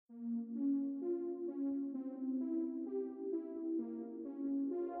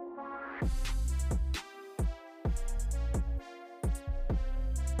Hello,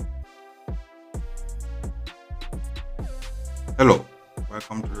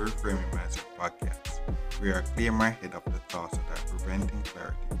 welcome to the Reframing Mindset podcast. We are clear my head of the thoughts that are preventing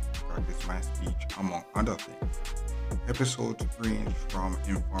clarity, practice my speech, among other things. Episodes range from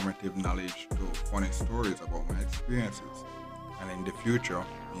informative knowledge to funny stories about my experiences, and in the future,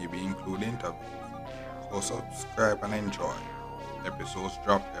 maybe include interviews. So subscribe and enjoy. Episodes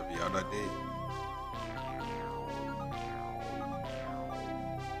drop every other day.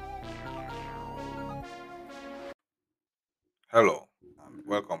 Hello, and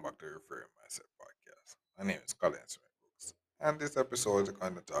welcome back to the Reframing Mindset podcast. My name is Colin Swinbrooks, and this episode is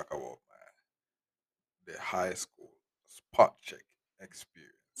going to talk about the high school spot check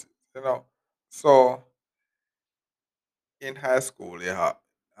experiences. So in high school, there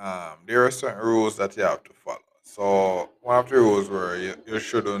are certain rules that you have to follow. So one of the rules were you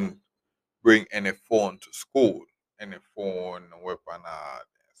shouldn't bring any phone to school, any phone, weapon,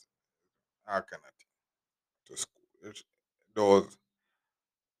 or kind of thing to school. Those,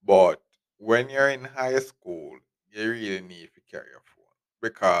 but when you're in high school, you really need to carry your phone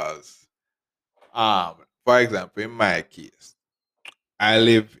because, for example, in my case, I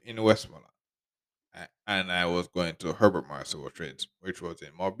live in Westmoreland and I was going to Herbert Morrison, which was in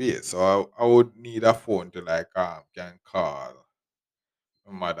Mobile. So I would need a phone to can call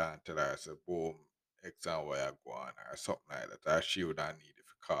my mother and tell her, I said, boom, X and Y are going or something like that. Or she would not need if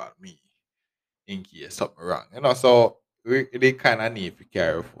you call me in case something wrong. So they kind of need to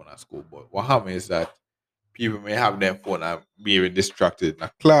carry a phone at school. But what happens is that people may have their phone and be even distracted in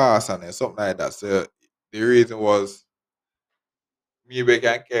a class and then something like that. So the reason was maybe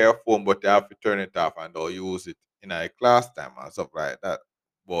can carry a phone, but they have to turn it off and they'll use it in a class time and stuff like that.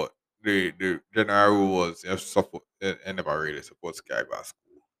 But the general rule was you never really supposed to carry go to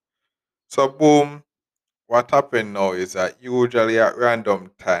school. So boom, what happened now is that usually at random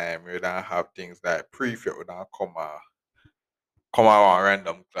time you don't have things like prefect would not come around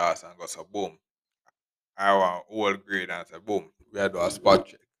random class and go so boom. I want whole grade and say boom, we had do a spot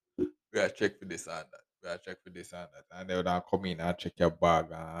check. We are check for this and that. We are check for this and that. And they would now come in and check your bag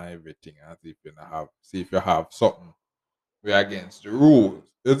and everything and see if you have something we against the rules.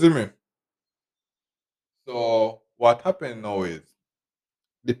 You see me? So what happened now is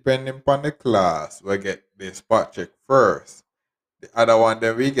depending upon the class, we get the spot check first. The other one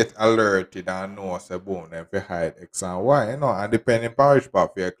then we get alerted and know say boom, then we hide X and Y, and depending upon which part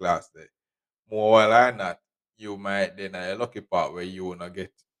of your class they more while or not, you might then a lucky part where you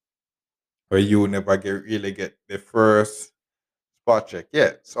never really get the first spot check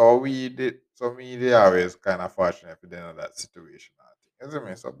yet. So we did. So me, they always kind of fortunate for them in that situation. I think. You see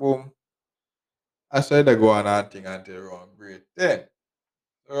me? So boom, I started to go on and thing until around grade 10.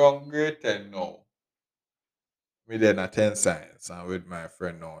 Around grade 10 now, we then attend science and with my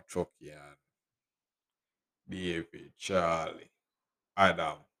friend now, Chucky and David, Charlie,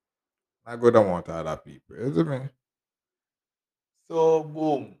 Adam. I go down with other people. You see me? So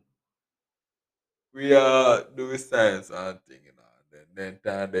boom, we are doing science and thing, then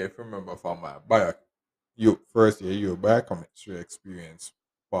time they remember from my you first year you biochemistry experience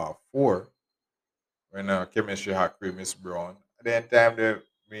part 4 when chemistry had Miss Brown. At the time that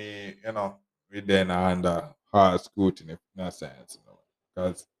we then are under hard scrutiny in science,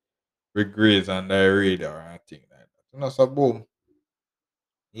 because we grades and the reader and thing like that. So boom,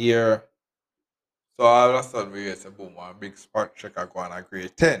 here. So all of a sudden we get a boom, one big spot checker going at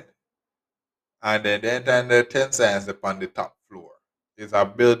grade 10. And then the entire 10 science up on the top floor. It's a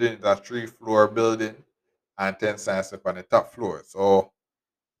building, it's a 3-floor building, and 10 science up on the top floor. So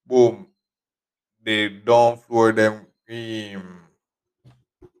boom, the down floor them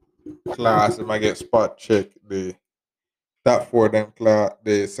class them I get spot check. The top floor them class,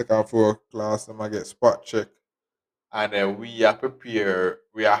 the second floor class them I get spot check. And then we are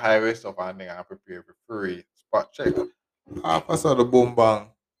highway stuff and then I prepare for free spot check. After so the boom bang,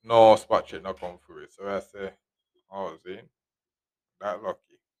 no spot check not come free. So I say, oh see, that lucky.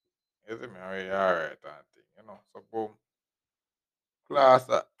 You see me, alright and thing, So boom. Class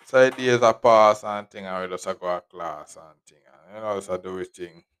so the days are pass and thing and we just a go to class and thing and just a do it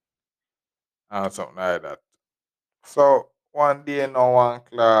thing and something like that. So one day in one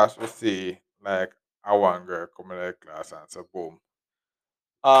class we see like a one girl come in the class and say boom.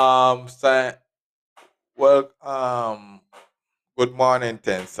 Say well good morning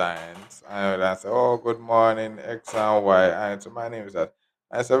 10 science. And I say, oh good morning X and Y and so my name is that.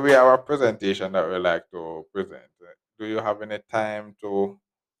 I said we have a presentation that we like to present. Do you have any time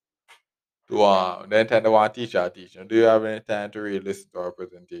Then time they want teacher teaching. Do you have any time to really listen to our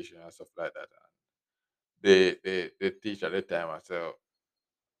presentation and stuff like that? And the teacher at the time I said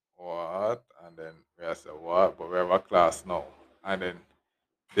what? And then we I said what? But we have a class now. And then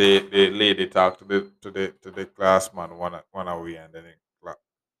the lady talked to the classman one away and then the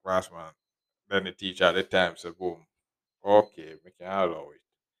classman then the teacher at the time said boom, okay, we can allow it.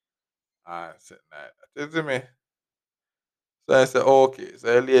 I said like that. You see me? So I said, okay.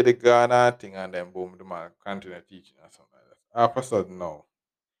 So the lady gone and thing and then boom, the man continue teaching or something like that. All of a sudden now,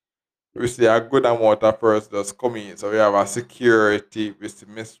 we see a good amount of person just coming in. So we have a security, we see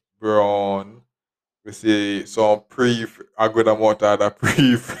Miss Brown, we see some a good amount of the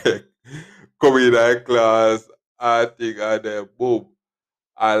prefect coming in the class, I think, and then boom,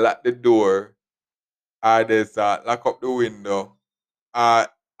 I lock the door, I then start lock up the window, I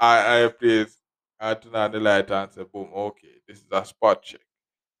please, I turn on the light and say, boom, okay, this is a spot check.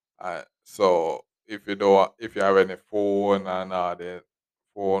 So if you have any phone and all the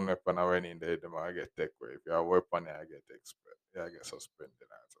phone weapon or any there, they might get take away. If you have weapon, I get yeah, I get suspended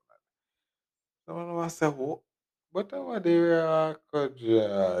and something like that. Someone was say, what? But I want the could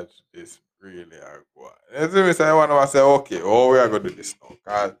judge this really are going. And so we say, one of us say, okay, oh, we are going to do this now.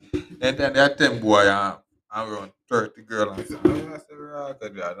 Cause then there are 10 boy and around 30 girl and say, oh, I say, we are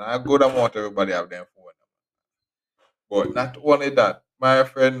going to judge. And I go down want everybody have them phone. But not only that, my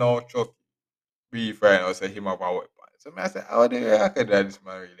friend now Chuck be friend or say him have a weapon. So me I say, how do you reckon that this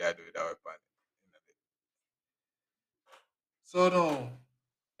man really I do with a weapon? So no,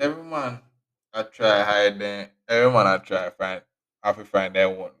 every man I try hide them. Every man I try find have to find their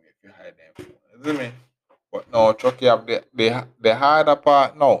one way to hide them phone. You see me? But no, Chucky have the harder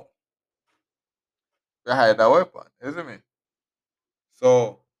part no. They hide a weapon. You see me?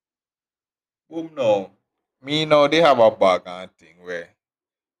 So boom no. Me now they have a bag and thing where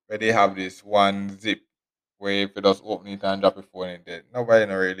they have this one zip where if you just open it and drop your phone in there, nobody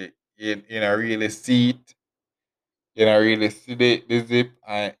no really in a really see it. You don't really see the zip,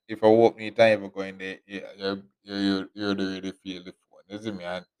 and if I open it and if I go in there, you don't really feel the phone. You see me?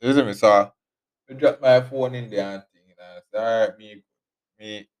 And you see me? So I drop my phone in there and thing, and I say, all right, me,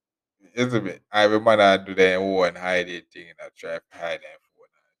 you see me? I remember I do that and hide it thing, and I try to hide that phone.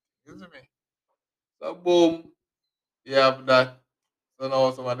 You see me? So boom, you have that. So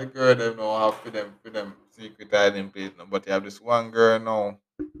now some of the girl them know how for them secret hiding place now. But you have this one girl now.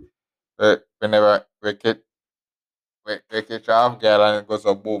 Whenever we catch half girl and it goes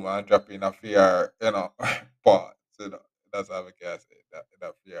a boom and drop in a fear, part. So that's how we can say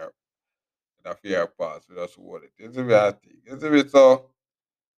that fear part. So that's what it is. It's a bit thing. It's a bit so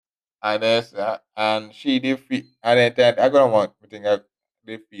and then and she did feel and then I gonna want me think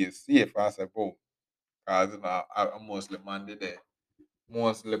they feel safe and I say boom. Cause I'm Muslim man did there.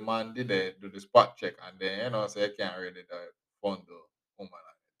 Muslim man did there do the spot check and then say you can't really fund the woman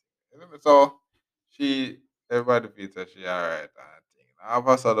and everything. So she everybody feels that she alright and thing. All of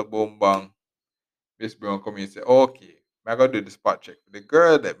a sudden boom bang Miss Brown come in and say, okay, I gotta do the spot check for the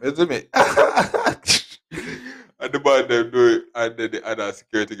girl them, isn't it? And the man them do it and then the other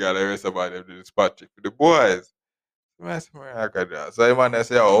security guard the rest about them do the spot check for the boys. So I say, "Man, I got that." So the man they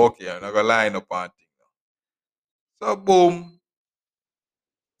say, oh okay, I'm not gonna line up and thing now. So boom.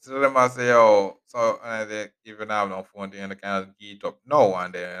 So them I say, oh, so they even have no phone thing and they kind of get up no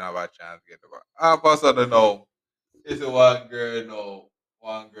and then have a chance to get up. All of a sudden no. It's one girl no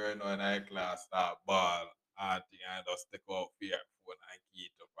in our class that ball and thing and just take out fear phone and key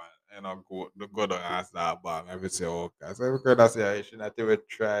it up and go down and start ball. Maybe say okay. So every girl that say she not even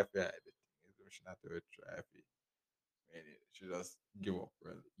try for it. She not even try for it. She just give up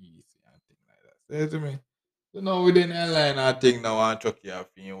real easy and thing like that. So you see me? So now within the line and thing now and Chucky have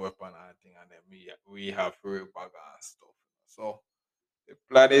fiend weapon and thing and then we have free bag and stuff. So the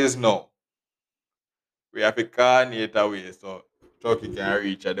plan is now we have a coordinate away so Chucky can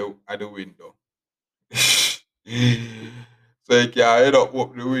reach at the window. So you can head up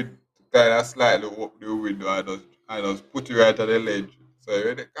the window, kind of slightly up the window and just put it right at the ledge. So you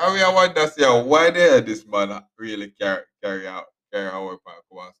ready? Can we wonder see why the hell this man really carry a weapon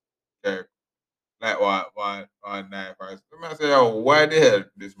come and carry like one knife or something. I say, oh, why the hell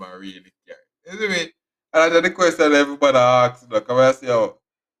this man really carry? You see me? And that's the question everybody asks. Come and say, oh,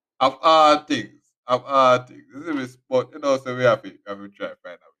 of all things, This is with sport, so we have to try to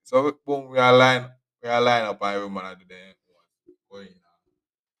find out. So boom, we are line up and every man do the going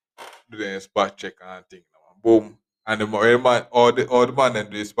do the spot check and thing now. Boom. And the man all the man then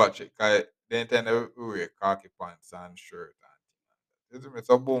do the spot check. Then we wear khaki pants and shirt and thing. You see me?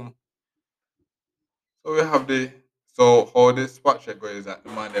 So boom. So we have the So how this spot check go is that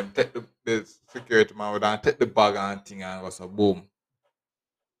the man them take the security man would take the bag and thing and was a boom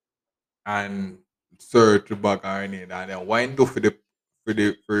and search the bag and in and then wind up for the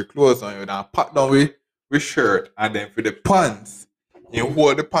clothes on you and pat down with shirt and then for the pants you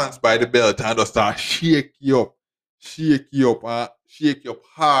hold the pants by the belt and just start shake you up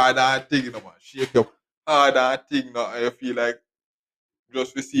hard and thing you know man shake you up hard and thing you know and you feel like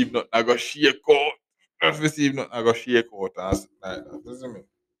just receive nothing I got shake out just receive nothing I got shake out and stuff like that. You see me?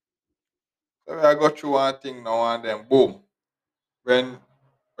 So I got through one thing now and then boom. When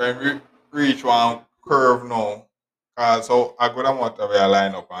when we reach one curve now, so a good amount of a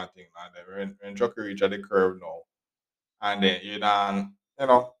line up and thing and then when Chucky reach at the curve now and then you done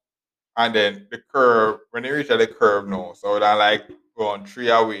and then the curve when you reach at the curve now, so then like go on three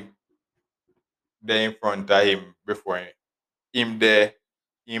away there in front of him before him there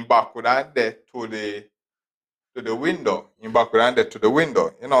him backward and there to the window. Him backward and there to the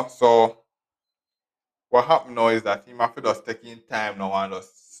window. So what happened now is that him have to just taking time now and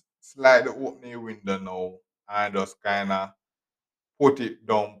just slide the opening window now and just kinda put it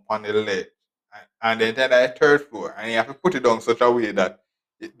down on the ledge. And then the third floor. And you have to put it down such a way that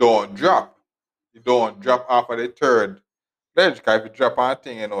it don't drop. It don't drop off of the third ledge. Because if you drop on a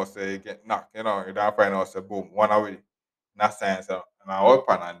thing, say you get knocked, you don't find out say boom, one away. Not science and I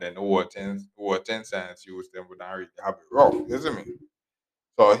open and then the whole 10 science use them would not really have it rough. You see me?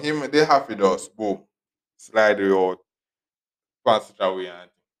 So him they have to just boom, slide it out, pass it away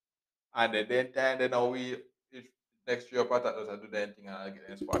and then time then now we if next year part does I do the thing and I get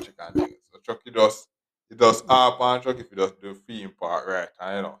them spot check and things. So Chucky does it does up and Chucky if you does the theme part right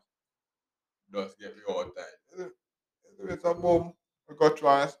and just get me all time. It's a boom. We got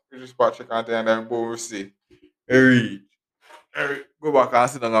twice, we just spot check and then boom we see. Hey, hey, go back and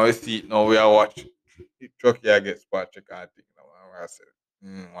sit down and we see it now we are watching. Chucky I get spot check and thing now and I said,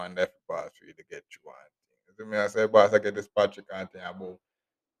 one left pass for you to get you one thing. You see me I say boss I get this spot check and thing and boom.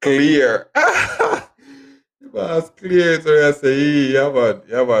 Clear. It was clear. So I say, yeah, man,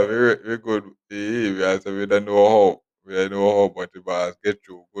 very good. I say, we don't know how, but the bars get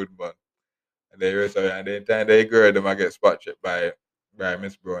you good, man. And then and then time they girl them I get spot checked by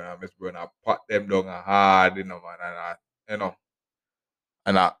Miss Brown and Miss Brown I pat them down hard, man, you know,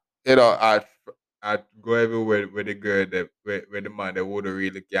 and I go everywhere with the girl them, where the man they would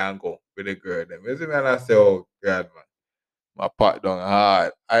really can go with the girl them. You see me and I say, oh God, man. My part down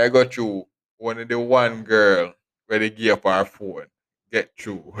hard. I got you one of the one girl where they give up her phone. Get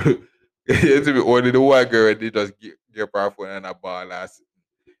through. You see me? Only the one girl they just give up her phone and a ball last.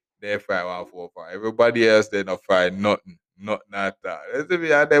 They find 145. Everybody else they not find nothing. Nothing at all. You see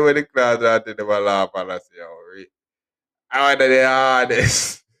me? And then when the class out they never laugh and I say, oh, really? I want the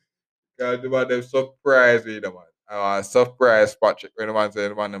hardest. Because the man them surprised me, the man. I was surprised Patrick when the man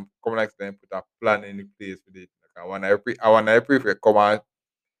said the man them come next time put a plan in the place for it. Like, I want to prefect come and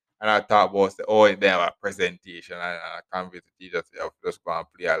I thought about say, oh, they have a presentation and I can't visit the teacher say, just go and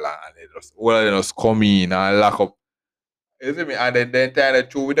play along and they just all of them just come in and lock up. You see me? And then the entire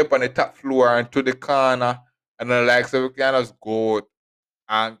two with up on the top floor and to the corner and then like so we can just go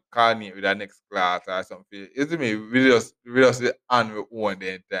and coordinate with the next class or something. You see me? We just and we own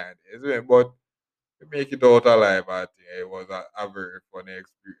the entire day. You see me? But we make it out alive, I think it was a very funny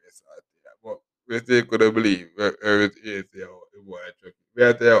experience. I think. But we still couldn't believe where it is, the boy Chucky. We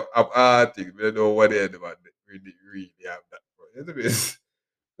had to have artists, we don't know what they do, but really have that. But anyways,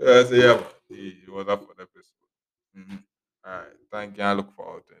 so I say, yeah, man, it was a fun episode. All right, thank you. I look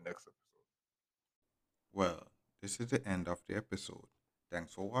forward to the next episode. Well, this is the end of the episode.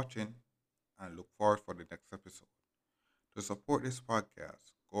 Thanks for watching and look forward for the next episode. To support this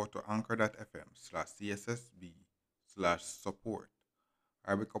podcast, go to anchor.fm/cssb/support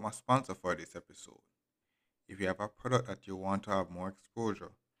or become a sponsor for this episode. If you have a product that you want to have more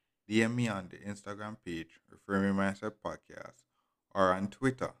exposure, DM me on the Instagram page, Reframing Mindset Podcast, or on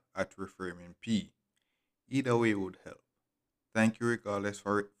Twitter at ReframingP. Either way would help. Thank you regardless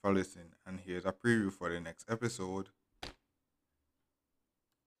for listening, and here's a preview for the next episode.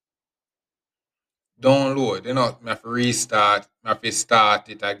 Download, me have to restart, me have to start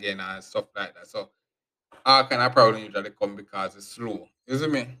it again and stuff like that. So all kind of problem usually come because it's slow. You see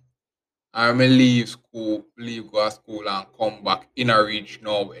me? I may go to school and come back in a reach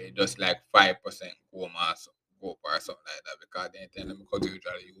nowhere, just like 5% go or something like that because they tell them because they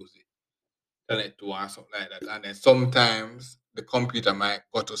usually use it. Tell it to or something like that. And then sometimes the computer might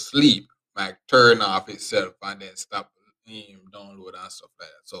go to sleep, might turn off itself and then stop download and stuff like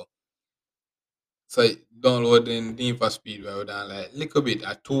that. So downloading the info speed were down like little bit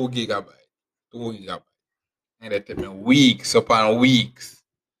at 2 gigabyte. 2 gigabyte. And it took me weeks upon weeks.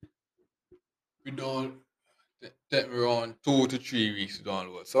 We don't take me around 2 to 3 weeks to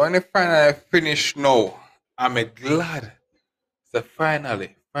download. So when I finally finish now, I'm glad. So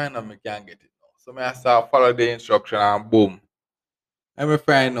finally I can get it now. So I start follow the instruction and boom. And me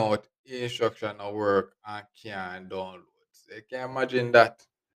find out the instruction no work and can download. So you can imagine that.